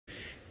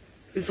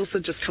who's also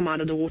just come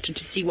out of the water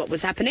to see what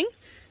was happening.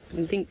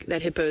 I think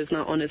that hippo is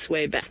now on its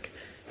way back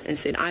and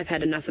said, I've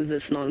had enough of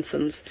this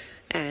nonsense,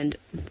 and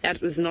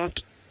that was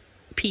not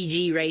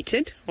PG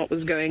rated, what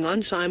was going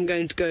on, so I'm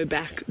going to go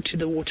back to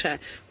the water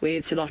where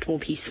it's a lot more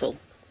peaceful.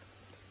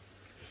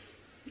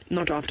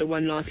 Not after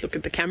one last look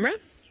at the camera.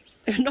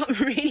 Not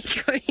really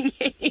going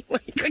anywhere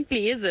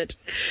quickly, is it?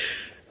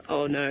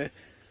 Oh no,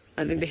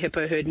 I think the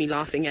hippo heard me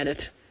laughing at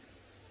it.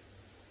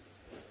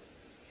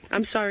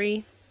 I'm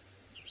sorry.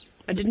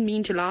 I didn't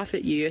mean to laugh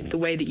at you at the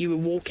way that you were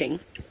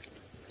walking.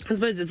 I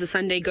suppose it's a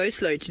Sunday go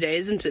slow today,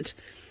 isn't it?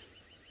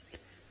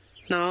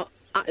 Now,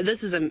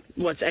 this is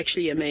what's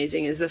actually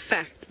amazing, is the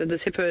fact that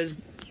this hippo is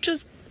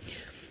just,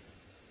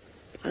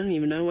 I don't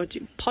even know what,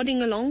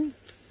 podding along.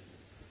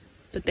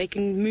 But they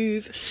can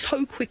move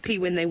so quickly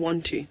when they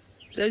want to.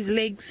 Those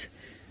legs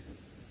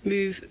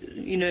move,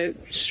 you know,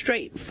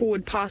 straight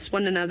forward past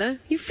one another.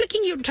 You're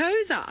flicking your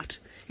toes out.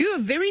 You're a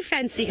very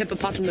fancy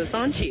hippopotamus,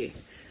 aren't you?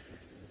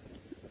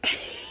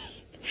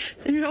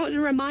 You know what it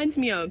reminds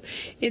me of?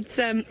 It's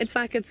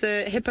like it's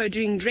a hippo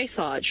doing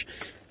dressage.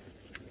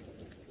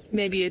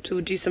 Maybe it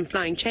will do some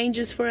flying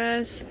changes for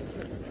us.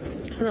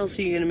 What else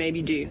are you going to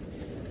maybe do?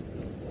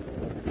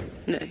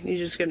 No, you're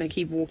just going to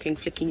keep walking,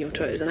 flicking your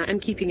toes. And I am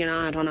keeping an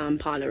eye out on our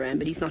impala ram,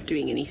 but he's not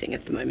doing anything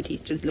at the moment.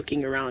 He's just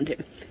looking around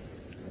him.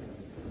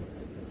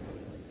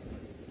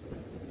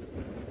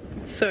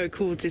 It's so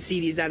cool to see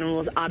these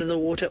animals out of the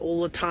water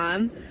all the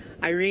time.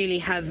 I really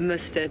have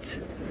missed it.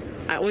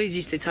 I always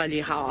used to tell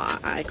you how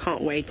I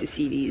can't wait to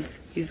see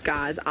these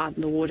guys out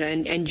in the water.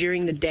 And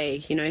during the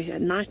day, you know,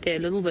 at night they're a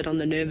little bit on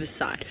the nervous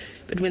side.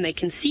 But when they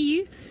can see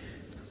you,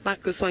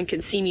 like this one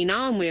can see me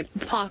now, and we're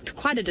parked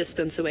quite a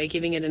distance away,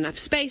 giving it enough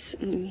space.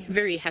 I'm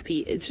very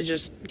happy to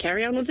just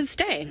carry on with its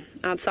day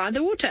outside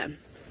the water.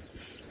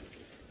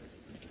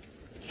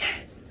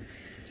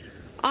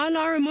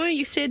 Lara Moore,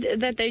 you said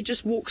that they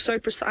just walk so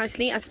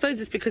precisely. I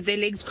suppose it's because their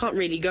legs can't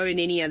really go in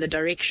any other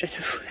direction.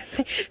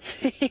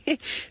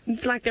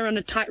 It's like they're on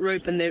a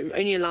tightrope and they're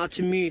only allowed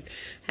to move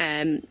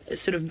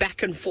sort of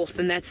back and forth,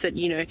 and that's it,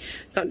 you know.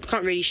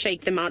 Can't really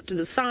shake them out to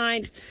the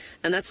side.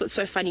 And that's what's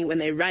so funny when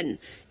they run,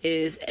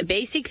 is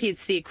basically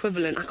it's the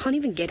equivalent. I can't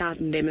even get out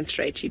and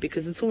demonstrate to you,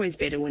 because it's always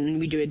better when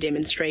we do a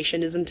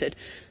demonstration, isn't it?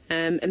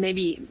 And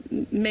maybe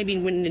when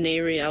in an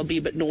area I'll be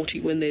a bit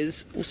naughty when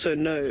there's also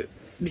no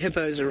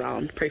hippos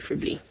around,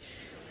 preferably,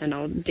 and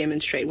I'll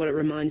demonstrate what it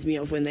reminds me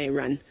of when they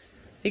run.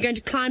 You're going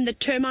to climb the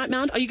termite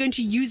mound? Are you going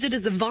to use it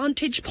as a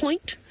vantage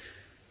point?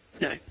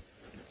 No. You're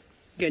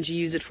going to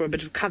use it for a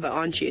bit of cover,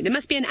 aren't you? There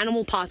must be an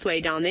animal pathway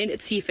down there.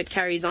 Let's see if it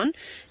carries on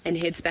and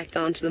heads back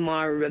down to the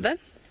Mara River.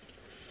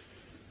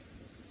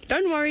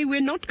 Don't worry, we're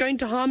not going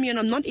to harm you, and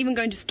I'm not even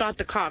going to start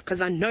the car,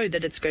 because I know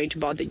that it's going to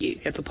bother you,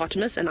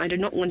 hippopotamus, and I do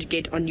not want to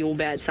get on your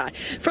bad side.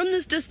 From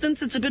this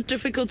distance, it's a bit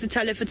difficult to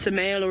tell if it's a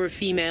male or a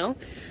female.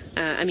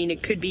 I mean,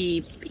 it could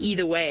be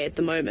either way at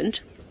the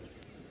moment.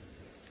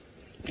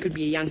 It could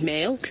be a young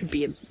male, could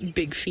be a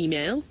big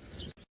female.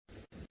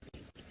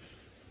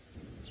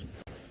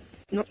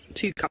 Not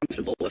too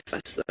comfortable with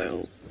us,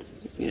 though.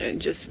 You know,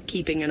 just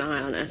keeping an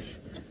eye on us.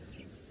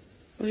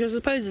 Which I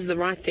suppose is the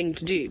right thing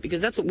to do,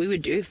 because that's what we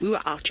would do if we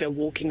were out here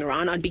walking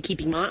around. I'd be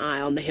keeping my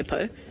eye on the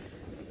hippo.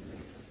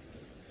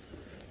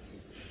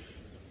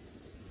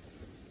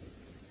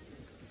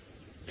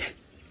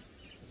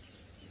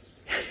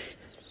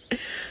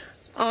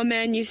 Oh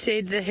man, you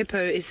said the hippo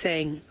is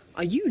saying,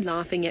 are you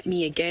laughing at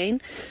me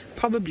again?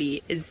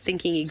 Probably is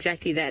thinking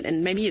exactly that,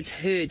 and maybe it's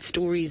heard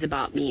stories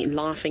about me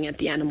laughing at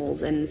the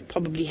animals and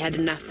probably had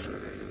enough.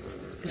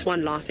 There's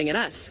one laughing at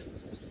us.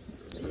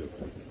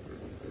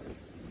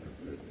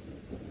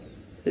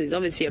 There's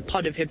obviously a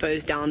pod of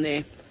hippos down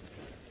there.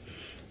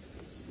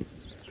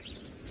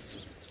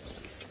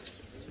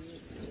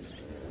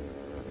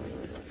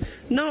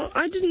 No,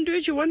 I didn't do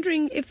it. You're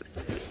wondering if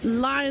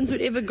lions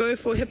would ever go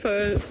for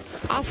hippo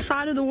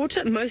outside of the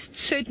water? Most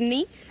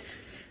certainly.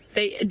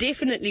 They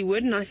definitely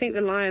would, and I think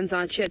the lions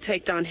out here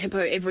take down hippo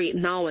every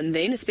now and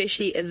then,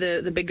 especially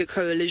the bigger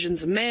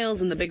coalitions of males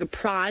and the bigger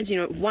prides. You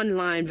know, one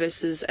lion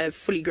versus a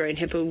fully grown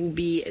hippo will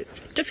be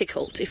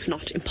difficult, if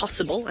not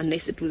impossible,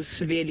 unless it was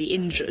severely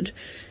injured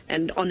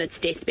and on its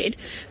deathbed.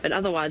 But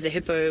otherwise, a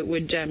hippo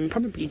would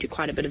probably do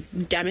quite a bit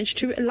of damage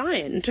to a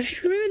lion. Do you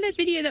remember that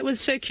video that was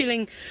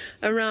circulating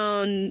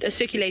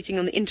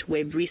on the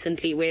interweb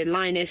recently, where a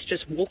lioness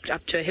just walked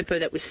up to a hippo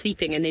that was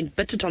sleeping and then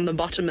bit it on the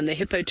bottom, and the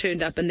hippo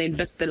turned up and then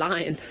bit the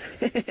lion?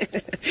 I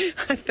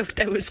thought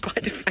that was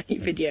quite a funny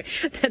video.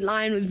 That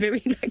lion was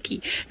very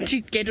lucky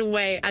to get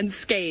away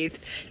unscathed,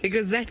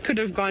 because that could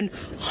have gone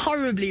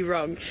horribly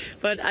wrong.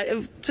 But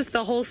just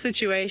the whole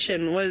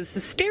situation was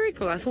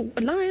hysterical. I thought,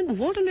 a lion,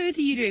 what on earth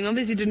are you doing?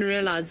 Obviously didn't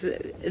realize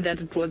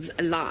that it was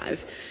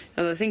alive.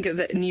 And I think if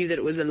it knew that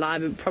it was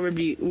alive, it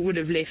probably would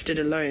have left it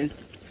alone.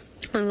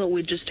 I thought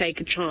we'd just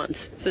take a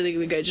chance. So there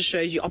we go. It just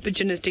shows you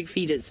opportunistic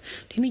feeders.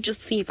 Let me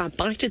just see if I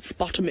bite its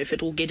bottom, if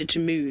it will get it to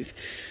move.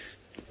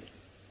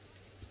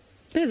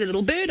 There's a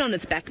little bird on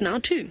its back now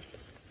too.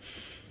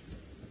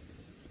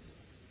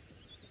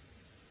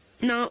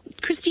 Now,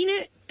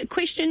 Christina,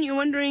 question, you're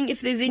wondering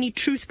if there's any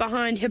truth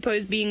behind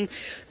hippos being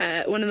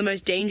one of the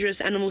most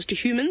dangerous animals to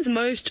humans.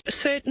 Most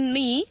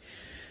certainly.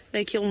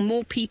 They kill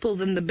more people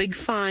than the big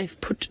five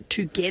put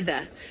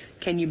together.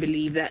 Can you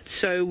believe that?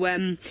 So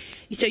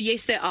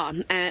yes, there are.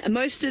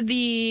 Most of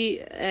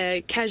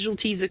the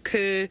casualties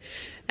occur.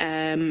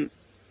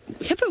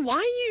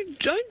 Hippo,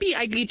 don't be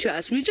ugly to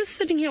us. We're just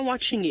sitting here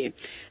watching you.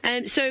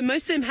 So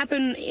most of them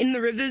happen in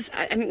the rivers.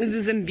 I think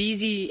the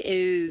Zambezi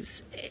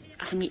is,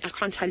 I mean, I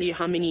can't tell you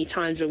how many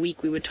times a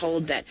week we were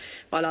told that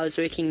while I was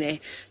working there,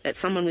 that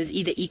someone was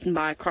either eaten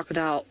by a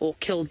crocodile or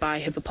killed by a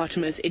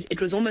hippopotamus. It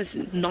was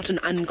almost not an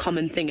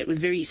uncommon thing. It was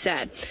very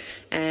sad.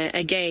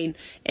 Again,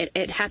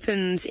 it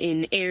happens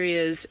in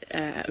areas,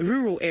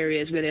 rural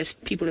areas, where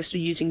people are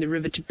still using the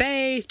river to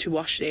bathe, to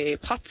wash their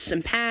pots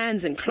and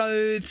pans and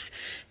clothes.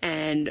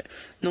 And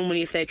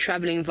normally if they're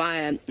traveling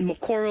via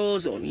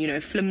mokorals or, you know,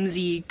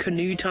 flimsy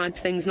canoe type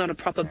things, not a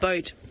proper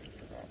boat,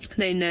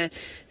 then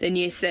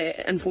yes,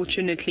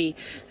 unfortunately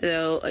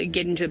they'll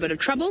get into a bit of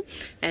trouble.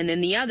 And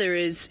then the other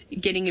is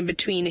getting in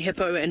between a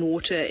hippo and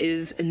water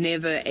is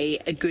never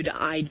a good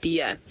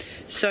idea.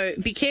 So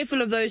be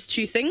careful of those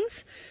two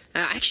things. I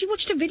actually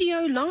watched a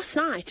video last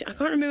night. I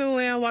can't remember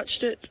where I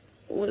watched it.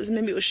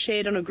 Maybe it was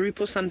shared on a group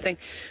or something,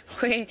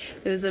 where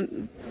there was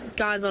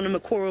guys on a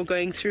makoral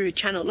going through a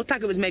channel. It looked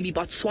like it was maybe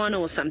Botswana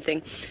or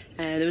something.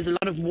 There was a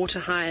lot of water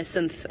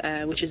hyacinth,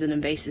 which is an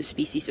invasive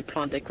species of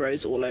plant that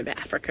grows all over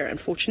Africa,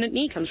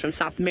 unfortunately. It comes from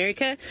South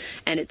America,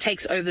 and it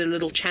takes over the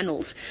little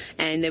channels.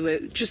 And they were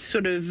just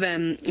sort of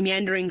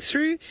meandering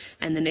through,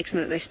 and the next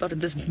minute they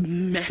spotted this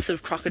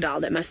massive crocodile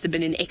that must have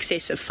been in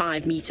excess of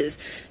 5 meters.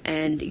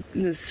 And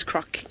this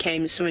croc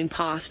came swimming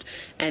past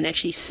and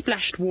actually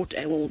splashed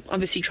water, well,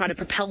 obviously tried to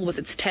propel with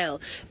its tail,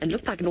 and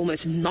looked like it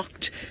almost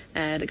knocked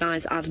the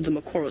guys out of the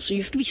makoral. So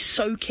you have to be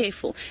so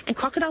careful. And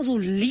crocodiles will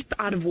leap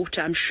out of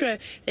water. I'm sure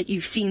that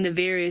you've seen the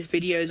various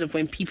videos of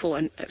when people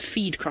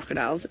feed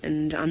crocodiles,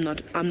 and I'm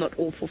not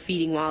all for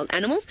feeding wild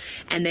animals,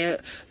 and they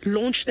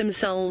launch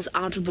themselves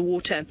out of the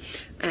water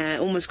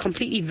almost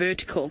completely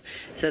vertical.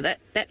 So that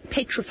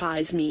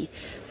petrifies me.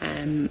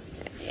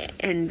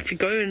 And to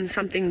go in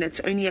something that's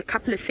only a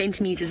couple of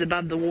centimeters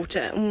above the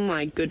water, oh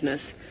my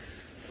goodness.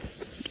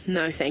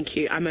 No, thank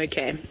you. I'm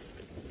okay.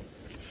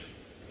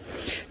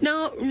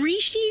 Now,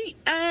 Rishi,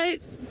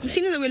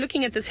 seeing that we're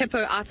looking at this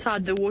hippo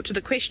outside the water,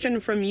 the question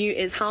from you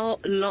is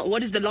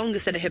what is the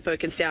longest that a hippo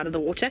can stay out of the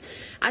water?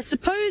 I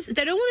suppose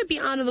they don't want to be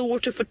out of the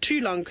water for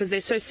too long because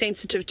they're so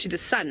sensitive to the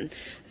sun.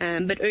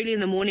 But early in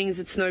the mornings,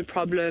 it's no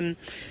problem.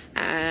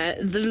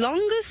 The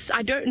longest,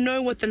 I don't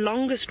know what the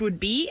longest would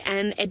be,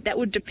 and that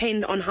would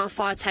depend on how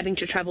far it's having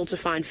to travel to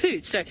find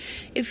food. So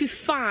if you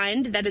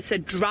find that it's a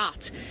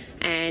drought,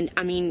 and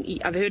I mean,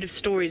 I've heard of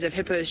stories of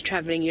hippos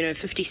traveling,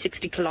 50,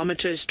 60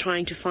 kilometers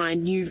trying to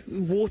find new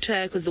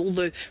water because all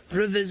the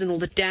rivers and all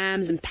the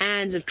dams and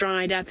pans have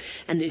dried up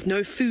and there's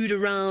no food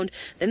around.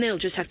 Then they'll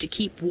just have to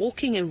keep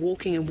walking and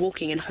walking and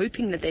walking and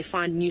hoping that they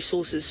find new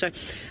sources. So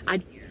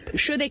I'm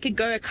sure they could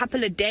go a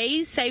couple of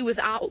days, say,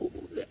 without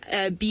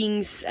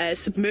being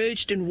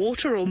submerged in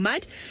water or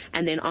mud,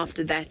 and then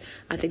after that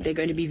I think they're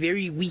going to be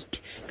very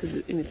weak, because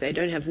if they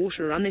don't have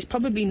water around, there's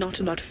probably not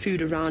a lot of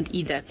food around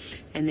either,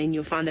 and then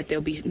you'll find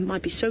that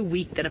might be so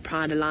weak that a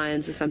pride of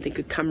lions or something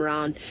could come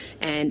around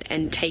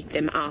and take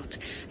them out.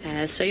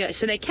 So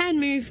they can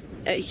move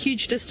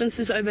huge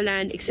distances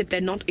overland, except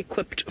they're not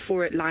equipped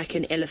for it like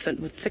an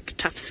elephant with thick,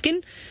 tough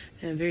skin.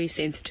 Very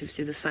sensitive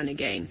to the sun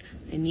again.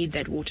 They need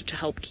that water to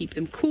help keep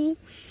them cool.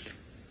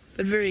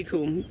 But very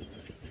cool.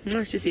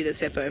 Nice to see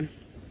this hippo.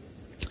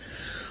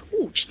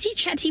 Ooh,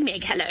 chatty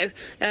Meg, hello.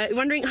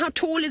 Wondering how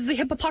tall is the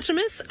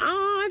hippopotamus?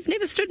 I've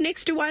never stood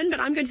next to one, but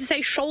I'm going to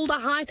say shoulder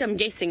height. I'm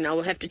guessing now.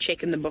 We'll have to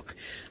check in the book.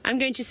 I'm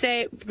going to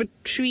say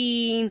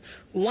between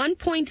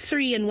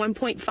 1.3 and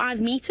 1.5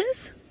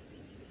 meters.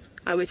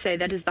 I would say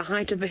that is the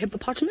height of a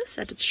hippopotamus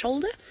at its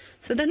shoulder.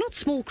 So they're not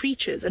small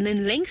creatures. And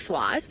then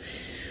lengthwise,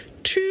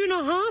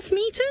 2.5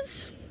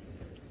 meters.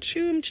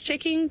 I'm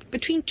checking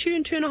between 2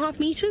 and 2.5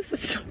 meters.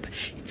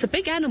 It's a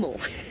big animal.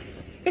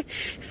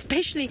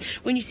 Especially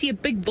when you see a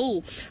big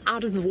bull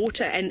out of the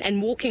water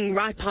and walking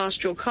right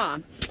past your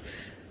car.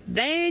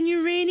 Then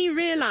you really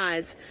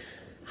realize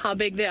how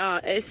big they are,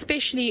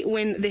 especially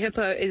when the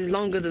hippo is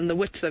longer than the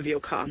width of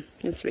your car.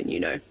 That's when you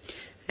know.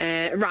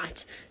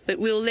 Right, but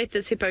we'll let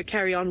this hippo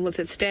carry on with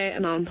its day,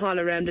 and I'll pile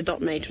around and not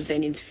mate with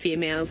any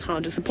females. How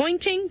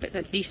disappointing, but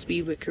at least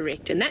we were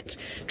correct in that.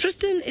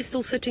 Tristan is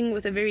still sitting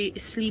with a very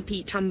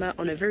sleepy tumba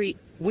on a very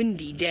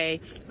windy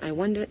day. I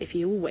wonder if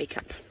he will wake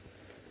up.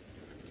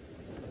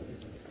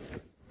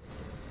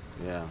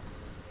 Yeah.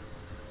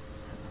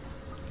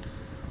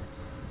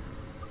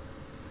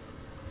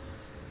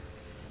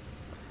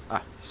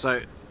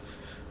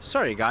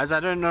 Sorry guys,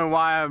 I don't know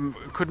why I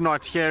could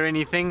not hear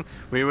anything.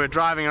 We were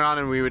driving around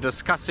and we were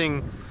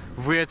discussing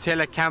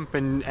Vuatela Camp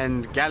and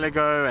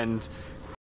Galago and